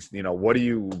charting, what are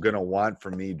you going to want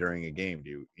from me during a game?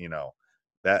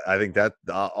 That I think that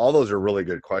all those are really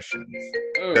good questions.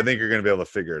 Oh. I think you're going to be able to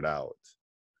figure it out.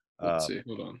 Let's see.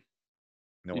 Hold on.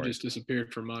 No you worries. Just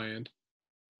disappeared from my end.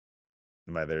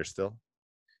 Am I there still?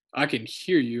 I can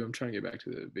hear you. I'm trying to get back to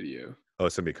the video. Oh,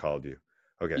 somebody called you.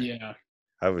 Okay. Yeah.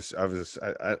 I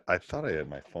thought I had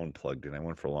my phone plugged in. I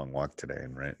went for a long walk today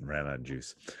and ran out of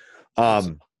juice.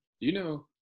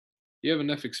 You have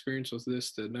enough experience with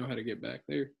this to know how to get back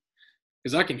there.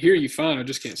 Because I can hear you fine. I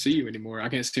just can't see you anymore. I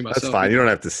can't see myself. That's fine. You don't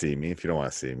have to see me if you don't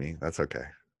want to see me. That's okay.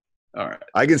 All right.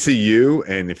 I can see you,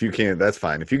 and if you can't, that's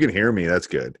fine. If you can hear me, that's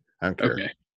good. I don't care. Okay.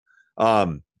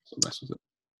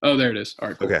 Oh, there it is. All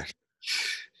right. Cool. Okay.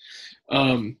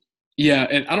 Yeah,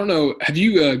 and I don't know. Have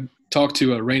you talked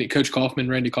to Randy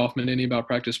Kaufman, any about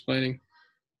practice planning?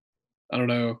 I don't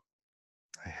know.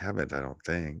 I haven't, I don't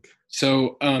think.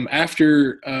 So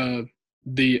after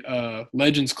the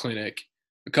Legends Clinic,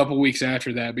 a couple weeks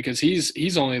after that, because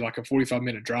he's only like a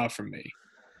 45-minute drive from me.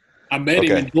 I met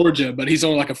him in Georgia, but he's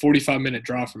only like a 45-minute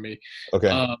drive from me.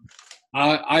 Okay.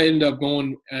 I ended up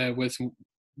going with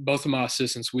both of my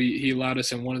assistants. He allowed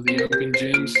us in one of the open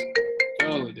gyms.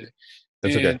 Oh, they did.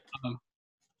 That's okay.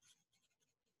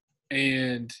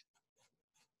 And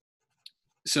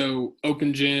so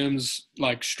open gyms,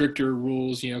 like stricter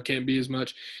rules, can't be as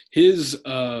much. His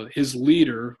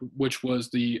leader, which was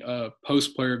the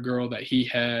post player girl that he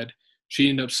had, she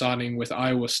ended up signing with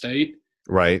Iowa State.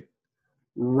 Right.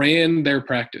 Ran their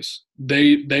practice.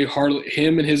 They hardly,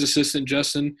 him and his assistant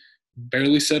Justin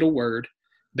barely said a word.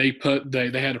 They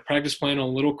had a practice plan on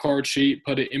a little card sheet,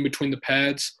 put it in between the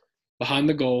pads behind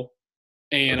the goal.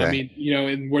 And I mean,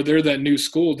 and where they're that new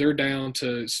school, they're down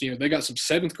to, they got some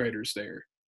 7th graders there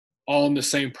all in the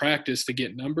same practice to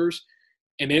get numbers.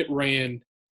 And it ran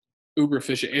uber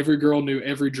efficient. Every girl knew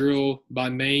every drill by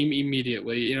name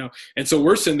immediately, And so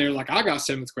we're sitting there like, I got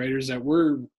 7th graders that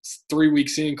we're 3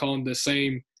 weeks in calling the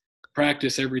same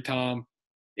practice every time.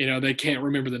 They can't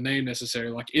remember the name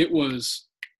necessarily. Like, it was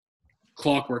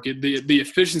clockwork. The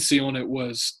efficiency on it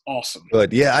was awesome.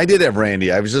 Good. Yeah, I did have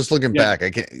Randy. I was just looking back.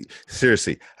 I can't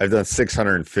seriously. I've done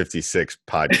 656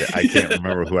 podcasts. I can't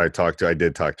remember who I talked to. I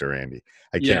did talk to Randy.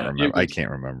 I can't remember. I can't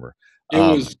remember.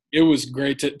 It was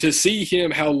great to see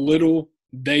him, how little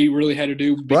they really had to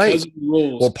do because of the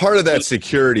rules. Well, part of that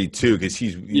security too, because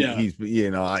he's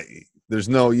there's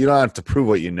no, you don't have to prove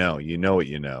what you know. You know what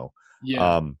you know.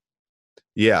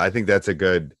 Yeah. I think that's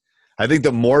I think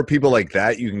the more people like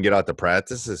that you can get out the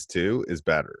practices too is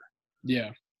better.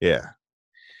 Yeah. Yeah.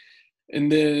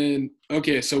 And then,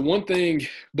 okay, so one thing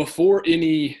before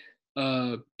any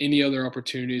other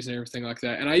opportunities and everything like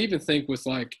that, and I even think with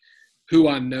like who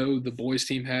I know the boys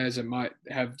team has, it might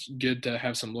have good to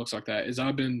have some looks like that, is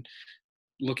I've been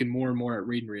looking more and more at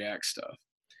read and react stuff.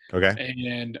 Okay.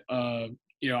 And,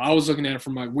 I was looking at it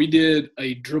from we did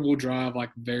a dribble drive like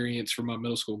variants for my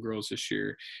middle school girls this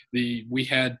year. We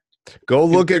had go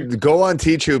on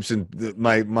Teach Hoops, and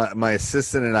my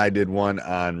assistant and I did one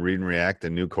on Read and React, a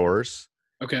new course.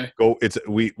 Okay.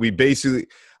 We basically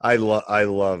I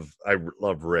love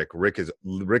Rick. Rick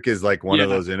is like one of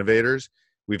those innovators.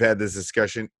 We've had this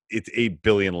discussion. It's 8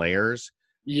 billion layers.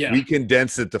 Yeah. We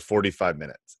condensed it to 45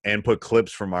 minutes and put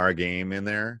clips from our game in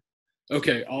there.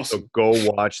 Okay, awesome. So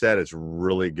go watch that. It's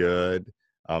really good.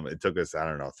 It took us,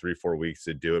 3-4 weeks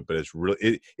to do it, but it's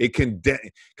really it condense,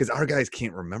 because our guys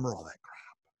can't remember all that crap.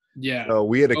 Yeah. So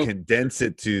we had to condense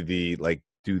it to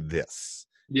do this.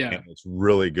 Yeah. And it's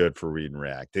really good for Read and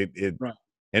React. Right.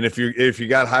 And if you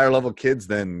got higher level kids,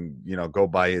 then go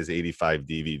buy his 85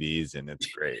 DVDs, and it's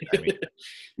great. I mean,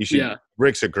 you should. Yeah.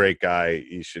 Rick's a great guy.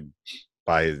 You should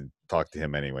talk to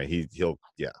him anyway. He'll.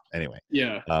 Anyway.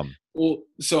 Yeah. Well,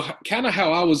 so kind of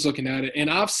how I was looking at it, and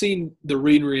I've seen the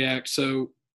Read and React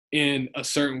so in a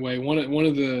certain way. One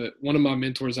of my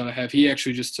mentors I have, he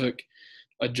actually just took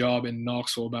a job in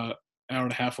Knoxville, about an hour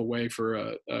and a half away, for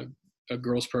a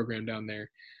girls program down there.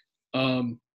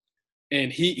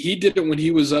 And he did it when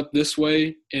he was up this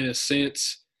way, in a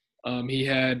sense. He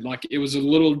had it was a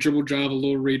little dribble drive, a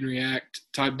little read and react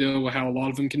type deal, how a lot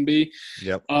of them can be.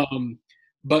 Yep.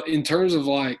 But in terms of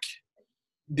I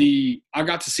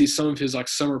got to see some of his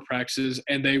summer practices,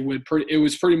 and it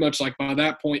was pretty much by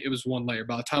that point it was one layer.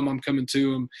 By the time I'm coming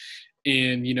to them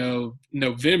in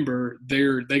November,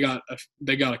 they got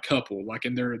a couple,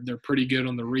 and they're pretty good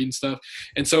on the reading stuff.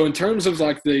 And so in terms of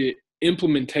the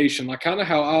implementation, kind of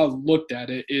how I looked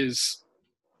at it is,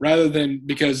 rather than,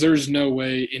 because there's no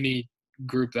way any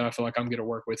group that I feel like I'm going to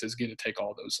work with is going to take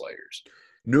all those layers.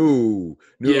 No.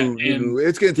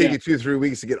 It's going to take you 2-3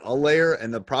 weeks to get a layer,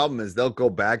 and the problem is they'll go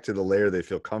back to the layer they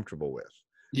feel comfortable with.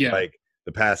 Yeah. Like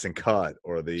the pass and cut,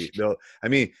 or they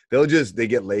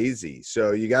get lazy.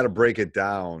 So you got to break it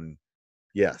down.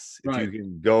 Yes. If you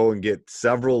can go and get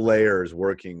several layers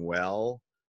working well,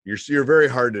 you're very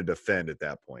hard to defend at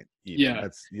that point. Even. Yeah.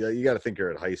 You got to think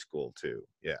you're at high school too.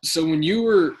 Yeah. So when you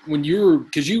were,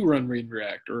 because you run Read and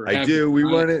React, or I do. We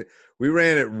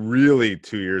ran it really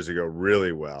 2 years ago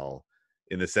really well,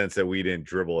 in the sense that we didn't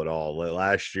dribble at all.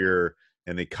 Last year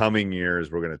and the coming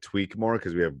years, we're going to tweak more,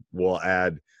 because we'll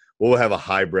have a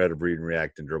hybrid of Read and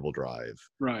React and dribble drive.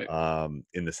 Right.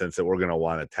 In the sense that we're going to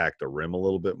want to attack the rim a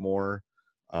little bit more.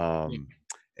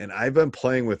 And I've been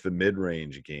playing with the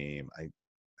mid-range game.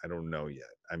 I don't know yet.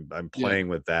 I'm playing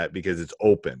with that because it's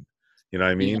open. You know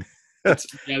what I mean?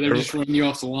 Yeah, they're just running you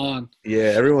off the line.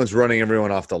 Yeah, everyone's running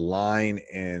everyone off the line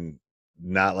and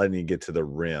not letting you get to the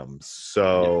rim.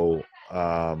 So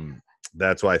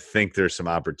That's why I think there's some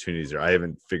opportunities there. I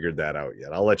haven't figured that out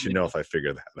yet. I'll let you know if I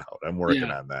figure that out. I'm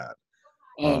working on that.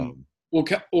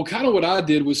 Well, kind of what I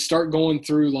did was start going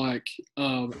through like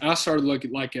I started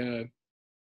looking like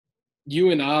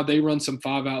you and I, they run some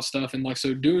 5-out stuff, and like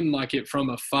so doing like it from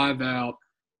a 5-out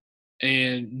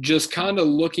and just kind of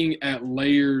looking at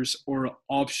layers or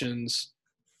options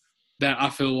that I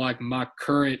feel like my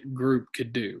current group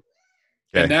could do.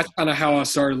 Okay. And that's kind of how I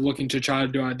started looking to try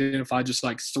to identify just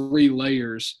like 3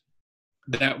 layers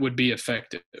that would be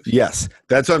effective. Yes,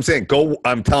 that's what I'm saying.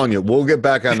 I'm telling you, we'll get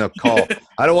back on the call.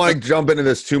 I don't want to jump into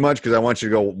this too much because I want you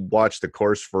to go watch the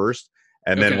course first,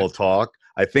 and then we'll talk.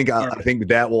 I think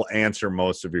that will answer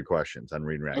most of your questions on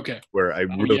Read and React. Okay. Where I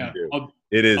really do.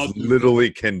 It is literally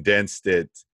condensed it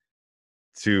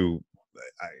to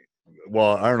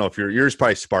I don't know if yours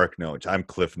probably Spark Notes. I'm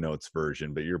Cliff Notes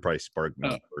version, but you're probably Spark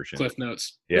Notes version. Cliff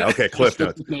Notes. Yeah, okay, Cliff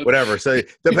Notes. Whatever. So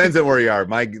it depends on where you are.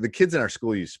 The kids in our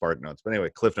school use Spark Notes. But anyway,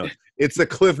 Cliff Notes. It's the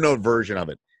Cliff Note version of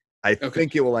it. I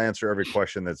think it will answer every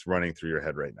question that's running through your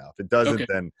head right now. If it doesn't,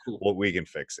 then we can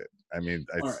fix it. I mean,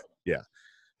 yeah.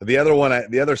 The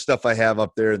other stuff I have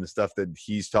up there and the stuff that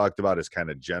he's talked about is kind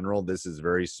of general. This is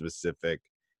very specific.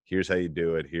 Here's how you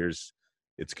do it.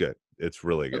 It's good. It's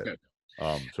really good. Okay.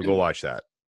 So go watch that.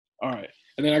 All right.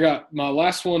 And then I got my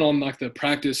last one on like the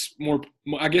practice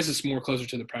I guess it's more closer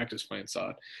to the practice plan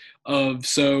side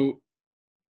so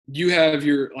you have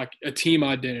your like a team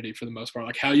identity for the most part,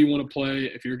 like how you want to play,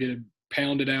 if you're going to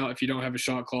pound it out, if you don't have a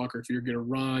shot clock, or if you're going to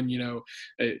run,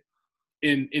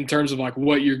 in terms of like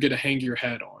what you're going to hang your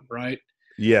head on. Right.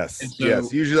 Yes. So,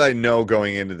 yes. Usually I know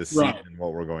going into the season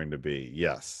what we're going to be.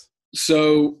 Yes.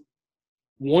 So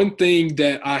one thing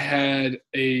that I had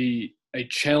a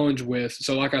challenge with,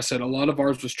 so like I said, a lot of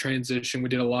ours was transition. We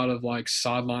did a lot of like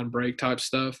sideline break type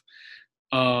stuff.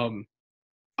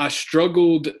 I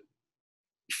struggled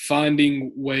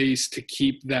finding ways to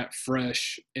keep that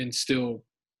fresh and still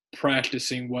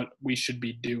practicing what we should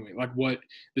be doing. Like, what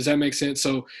does that make sense?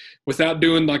 So without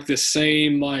doing like the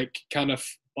same, like kind of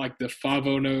like the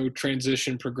 5-0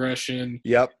 transition progression.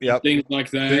 Yep. Things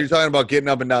like that. So you're talking about getting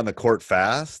up and down the court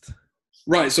fast?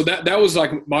 Right. So that was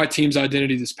like my team's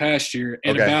identity this past year.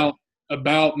 And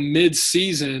about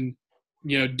mid-season,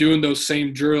 doing those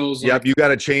same drills. Yep, you got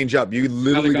to change up. You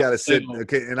literally got to sit.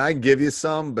 Okay, and I can give you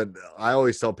some, but I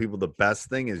always tell people the best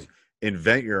thing is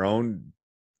invent your own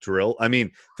drill. I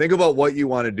mean, think about what you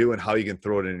want to do and how you can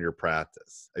throw it into your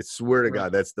practice. I swear to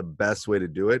God, that's the best way to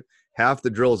do it. Half the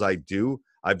drills I do,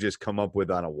 I've just come up with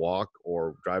on a walk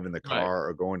or driving the car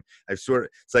or going. It's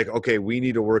like, okay, we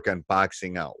need to work on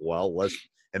boxing out. Well,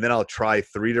 and then I'll try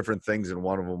 3 different things and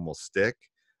one of them will stick.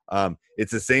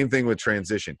 It's the same thing with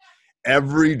transition.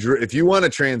 If you want to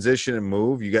transition and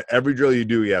move, you got every drill you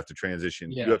do, you have to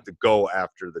transition. Yeah. You have to go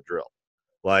after the drill.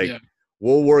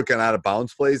 We'll work on out of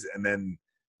bounds plays, and then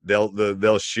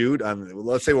they'll shoot on.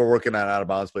 Let's say we're working on out of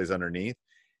bounds plays underneath,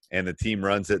 and the team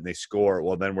runs it and they score.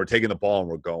 Well, then we're taking the ball and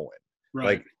we're going. Right.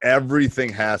 Like everything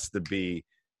has to be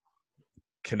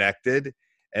connected.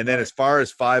 And then as far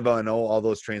as 5-0, all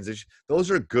those transitions,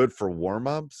 those are good for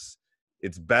warm-ups.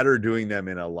 It's better doing them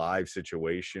in a live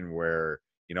situation where,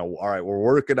 all right, we're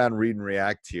working on read and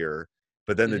react here,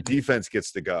 but then the defense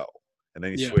gets to go, and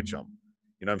then you switch them.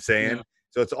 You know what I'm saying? Yeah.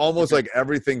 So it's almost like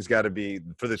everything's got to be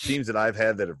 – for the teams that I've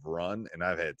had that have run, and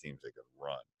I've had teams that can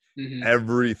run,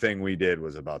 everything we did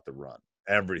was about the run.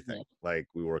 Everything. Yeah. Like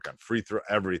we work on free throw,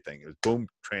 everything. It was boom,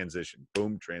 transition.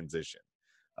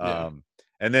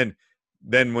 And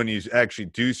then when you actually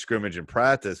do scrimmage and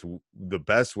practice, the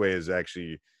best way is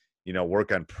actually,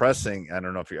 work on pressing. I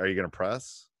don't know are you going to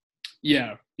press?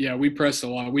 Yeah, we pressed a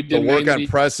lot. We did work on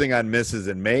pressing on misses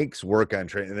and makes, work on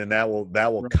and then that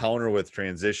will counter with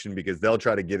transition because they'll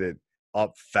try to get it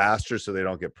up faster so they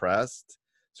don't get pressed.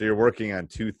 So you're working on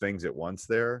 2 things at once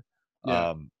there.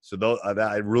 Yeah.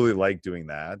 I really like doing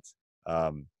that.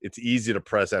 It's easy to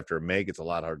press after a make. It's a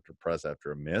lot harder to press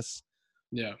after a miss.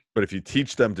 Yeah. But if you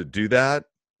teach them to do that,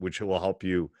 which will help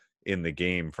you in the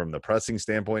game from the pressing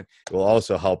standpoint, it will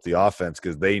also help the offense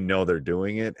because they know they're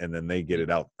doing it and then they get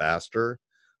it out faster.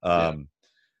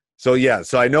 So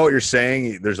I know what you're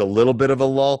saying. There's a little bit of a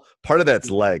lull. Part of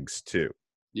that's legs too.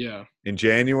 Yeah. In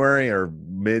January or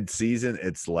mid-season,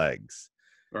 it's legs.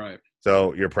 Right.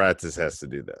 So your practice has to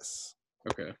do this.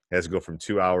 Okay. It has to go from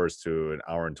 2 hours to 1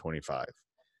 hour and 25.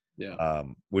 Yeah.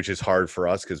 Which is hard for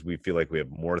us because we feel like we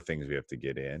have more things we have to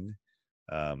get in.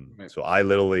 So I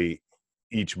literally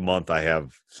each month I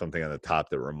have something on the top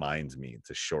that reminds me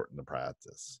to shorten the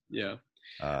practice. Yeah.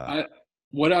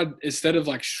 Instead of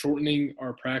like shortening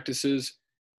our practices,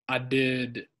 I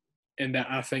did and that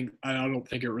I don't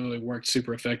think it really worked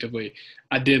super effectively.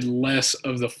 I did less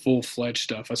of the full-fledged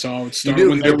stuff. So I would start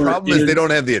when the problem is they don't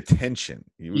have the attention.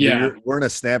 We're in a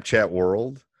Snapchat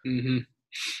world. Mm-hmm.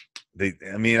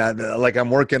 I'm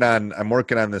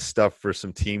working on this stuff for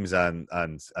some teams on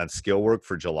skill work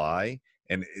for July,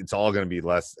 and it's all going to be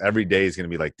less. Every day is going to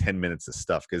be like 10 minutes of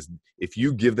stuff, because if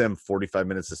you give them 45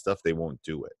 minutes of stuff, they won't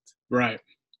do it. Right.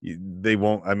 They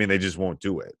won't. They just won't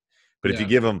do it. But if you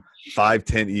give them 5,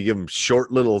 10, you give them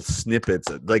short little snippets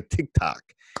like TikTok.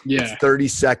 Yeah. It's 30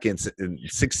 seconds and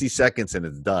 60 seconds and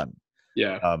it's done.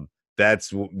 Yeah. That's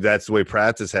the way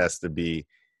practice has to be.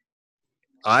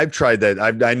 I've tried that.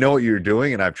 I know what you're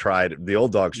doing, and I've tried it. The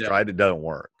old dogs tried it. Doesn't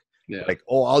work. Yeah. Like,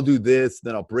 I'll do this,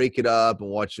 then I'll break it up and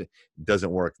watch it. It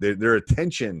doesn't work. Their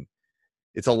attention,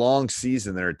 it's a long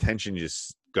season. Their attention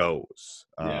just goes.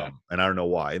 And I don't know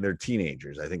why. And they're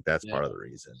teenagers. I think that's part of the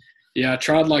reason. Yeah, I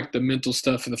tried like the mental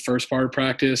stuff in the first part of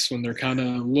practice when they're kind of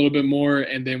a little bit more,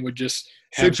 and then would just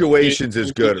situations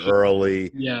is good early.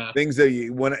 Yeah. Things that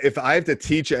if I have to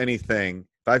teach anything,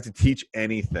 I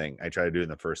try to do it in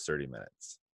the first 30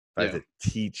 minutes. If I have to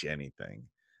teach anything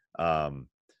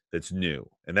that's new,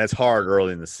 and that's hard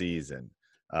early in the season.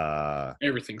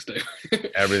 Everything's new.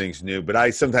 Everything's new. But I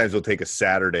sometimes will take a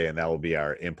Saturday, and that will be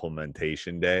our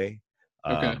implementation day.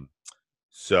 Okay.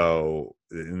 So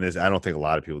in this, I don't think a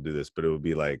lot of people do this, but it would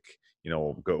be like,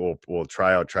 we'll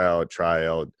try out,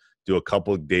 do a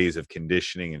couple of days of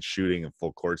conditioning and shooting and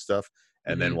full court stuff.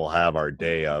 And then we'll have our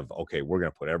day of, okay, we're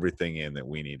going to put everything in that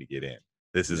we need to get in.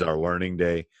 This is our learning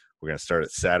day. We're going to start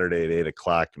at Saturday at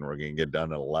 8:00, and we're going to get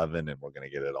done at 11, and we're going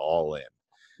to get it all in.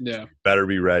 Yeah. So you better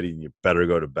be ready, and you better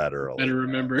go to bed early. Better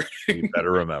remember. You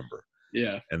better remember.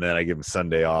 Yeah. And then I give them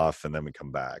Sunday off, and then we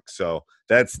come back. So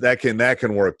that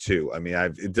can work too.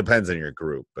 It depends on your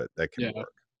group, but that can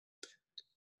work.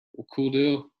 Well, cool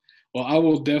deal. Well, I'll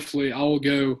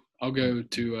go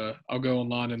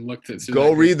online and look at.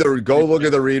 Go look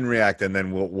at the read and react, and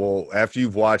then we'll after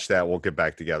you've watched that, we'll get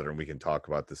back together and we can talk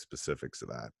about the specifics of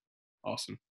that.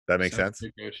 Awesome. That makes sense.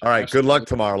 Good, all right. Absolutely. Good luck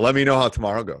tomorrow. Let me know how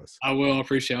tomorrow goes. I will. I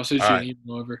appreciate it. I'll send you an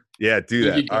email over. Yeah, do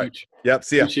that. All right. Yep.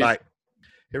 See ya. Bye.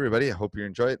 Hey, everybody. I hope you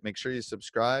enjoy it. Make sure you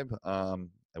subscribe.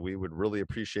 We would really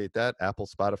appreciate that. Apple,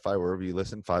 Spotify, wherever you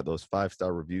listen. Those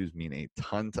 5-star reviews mean a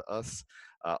ton to us.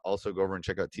 Also, go over and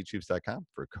check out teachhoops.com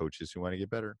for coaches who want to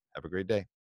get better. Have a great day.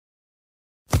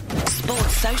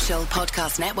 Sports Social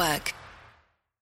Podcast Network.